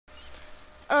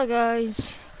Hello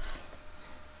guys,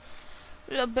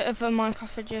 a little bit of a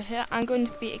Minecraft video here. I'm going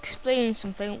to be explaining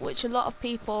something which a lot of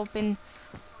people have been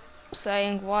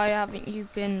saying, why haven't you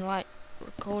been like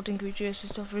recording videos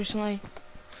and stuff recently?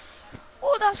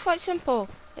 Oh, that's quite simple.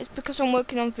 It's because I'm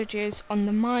working on videos on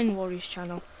the Mine Warriors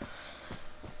channel.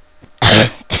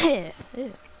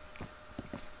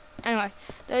 Anyway,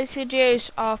 those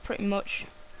videos are pretty much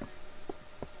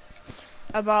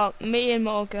about me and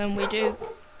Morgan. We do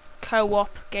co-op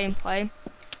gameplay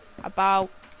about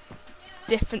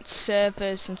different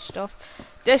servers and stuff.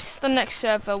 This is the next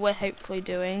server we're hopefully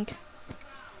doing.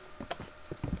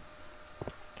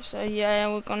 So yeah,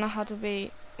 we're gonna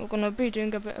be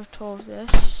doing a bit of tour of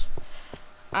this,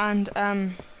 and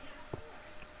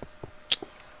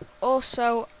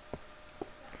also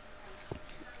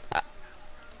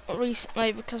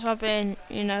recently, because I've been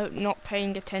not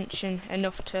paying attention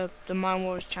enough to the Mine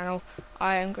Wars channel,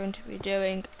 I am going to be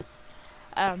doing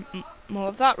more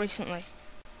of that recently.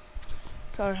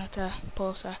 Sorry, I had to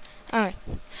pause there. Anyway,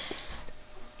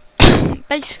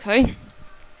 basically,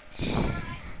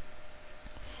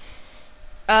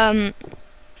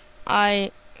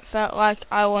 I felt like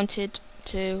I wanted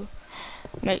to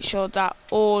make sure that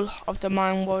all of the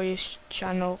Mine Warriors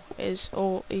channel is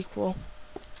all equal.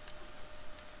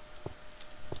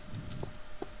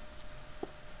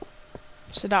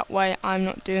 So that way I'm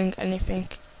not doing anything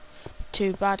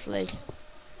too badly.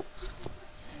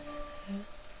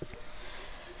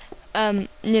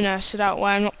 So that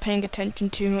way I'm not paying attention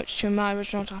too much to my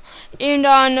original channel. Even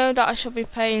though I know that I should be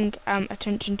paying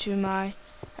attention to my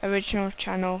original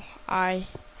channel, I'm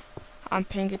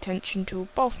paying attention to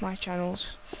both my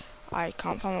channels. I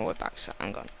can't find my way back, so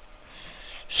hang on.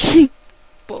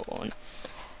 Spawn.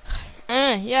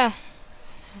 Yeah.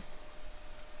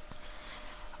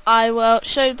 I will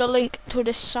show you the link to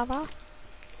this server.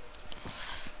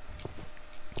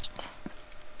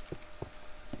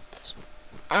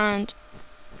 And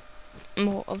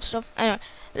more of stuff. Anyway,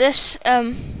 this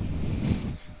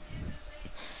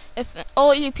if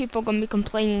all you people are gonna be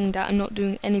complaining that I'm not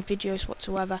doing any videos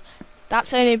whatsoever,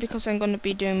 that's only because I'm gonna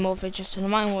be doing more videos to the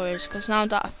Mine Warriors. Because now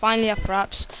that I finally have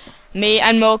fraps, me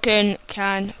and Morgan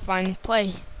can finally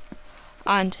play,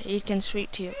 and he can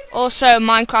speak to you. Also,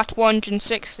 Minecraft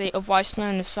 160, otherwise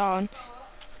known as Son.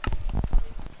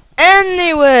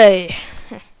 Anyway,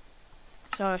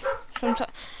 sorry.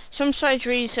 Some strange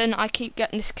reason I keep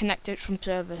getting disconnected from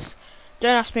servers.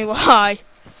 Don't ask me why.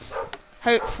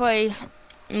 Hopefully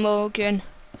Morgan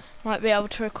might be able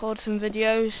to record some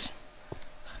videos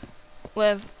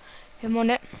with him on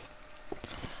it.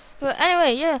 But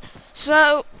anyway, yeah.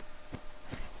 So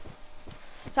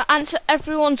to answer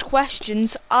everyone's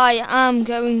questions, I am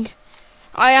going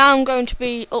to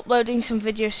be uploading some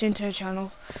videos soon to the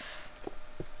channel.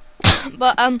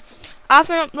 But I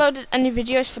haven't uploaded any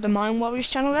videos for the Mine Warriors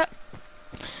channel yet,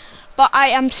 but I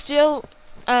am still,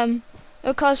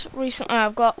 because recently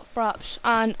I've got fraps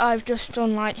and I've just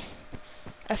done like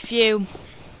a few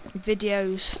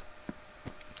videos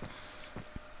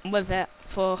with it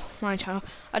for my channel.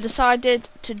 I decided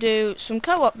to do some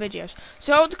co-op videos.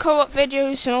 So all the co-op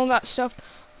videos and all that stuff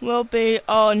will be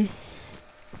on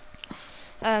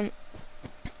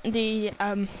the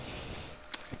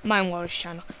Mine Warriors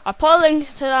channel. I'll put a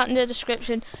link to that in the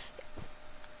description,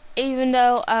 even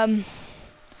though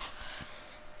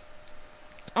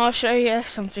I'll show you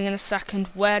something in a second,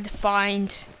 where to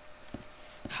find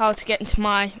how to get into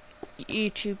my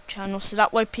YouTube channel, so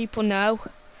that way people know,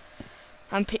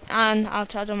 and I'll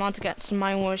tell them how to get to the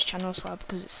Mine Warriors channel as well,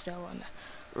 because it's still on there.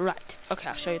 Right, okay,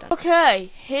 I'll show you that.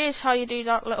 Okay, here's how you do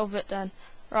that little bit then.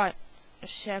 Right,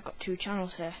 let's see, I've got two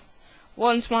channels here.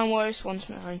 One's Mine Warriors, one's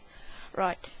mine.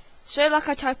 Right, so like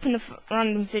I type in a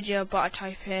random video, but I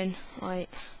type in like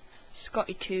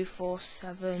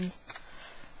Scoty247.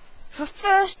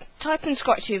 First, type in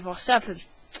Scoty247,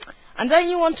 and then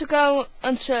you want to go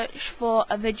and search for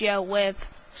a video with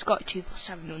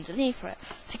Scoty247 underneath it.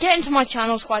 To get into my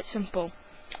channel is quite simple.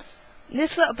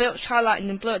 This little bit which is highlighted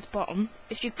in blue at the bottom,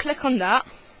 if you click on that,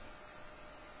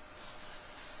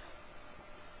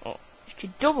 or if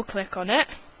you double click on it,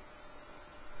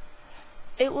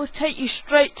 it will take you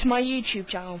straight to my YouTube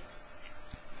channel.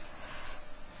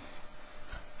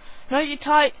 Now you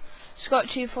type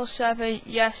Scoty247,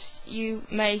 yes, you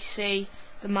may see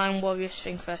the Mine Warriors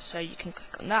thing first, so you can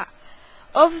click on that.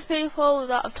 Other people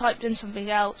that have typed in something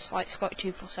else, like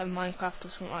Scoty247 Minecraft or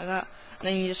something like that, and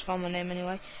then you just find my name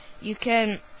anyway, you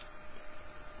can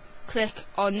click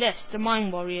on this, the Mine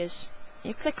Warriors.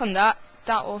 You click on that,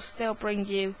 that will still bring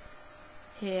you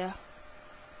here.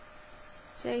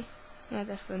 See? No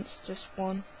difference, just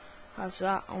one has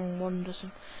that and one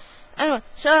doesn't. Anyway,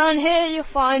 so on here you'll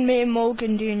find me and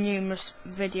Morgan doing numerous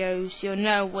videos. You'll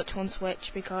know which one's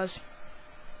which because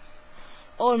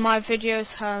all my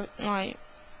videos have like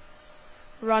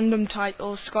random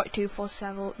titles,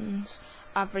 Scoty247's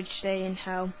Average Day in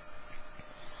Hell.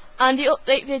 And the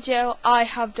update video I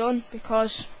have done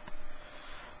because,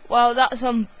 well, that's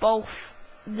on both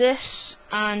this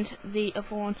and the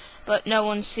other one, but no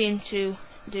one seemed to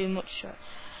do much.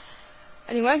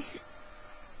 Anyway,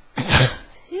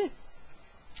 yeah.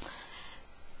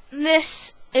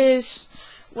 This is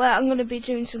where I'm going to be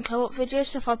doing some co-op videos.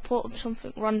 So if I put up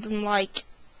something random like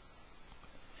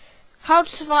How to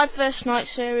Survive First Night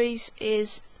series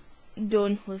is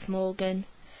done with Morgan.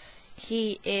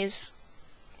 He is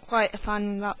quite a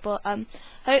fan of that, but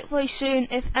hopefully soon,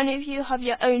 if any of you have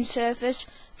your own servers,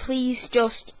 please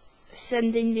just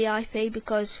send in the IP,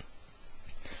 because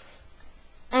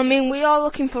I mean we are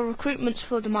looking for recruitments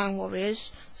for the Mine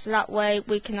Warriors, so that way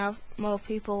we can have more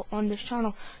people on this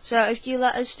channel. So if you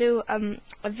let us do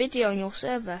a video on your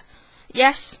server,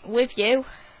 yes, with you,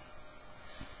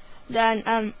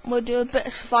 then we'll do a bit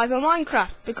of survival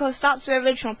Minecraft, because that's the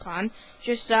original plan.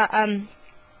 Just that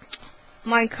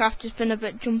Minecraft has been a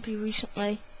bit jumpy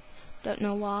recently, don't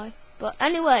know why, but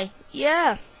anyway,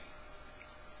 yeah.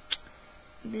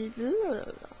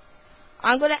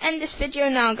 I'm gonna end this video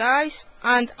now, guys,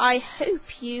 and I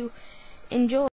hope you enjoy.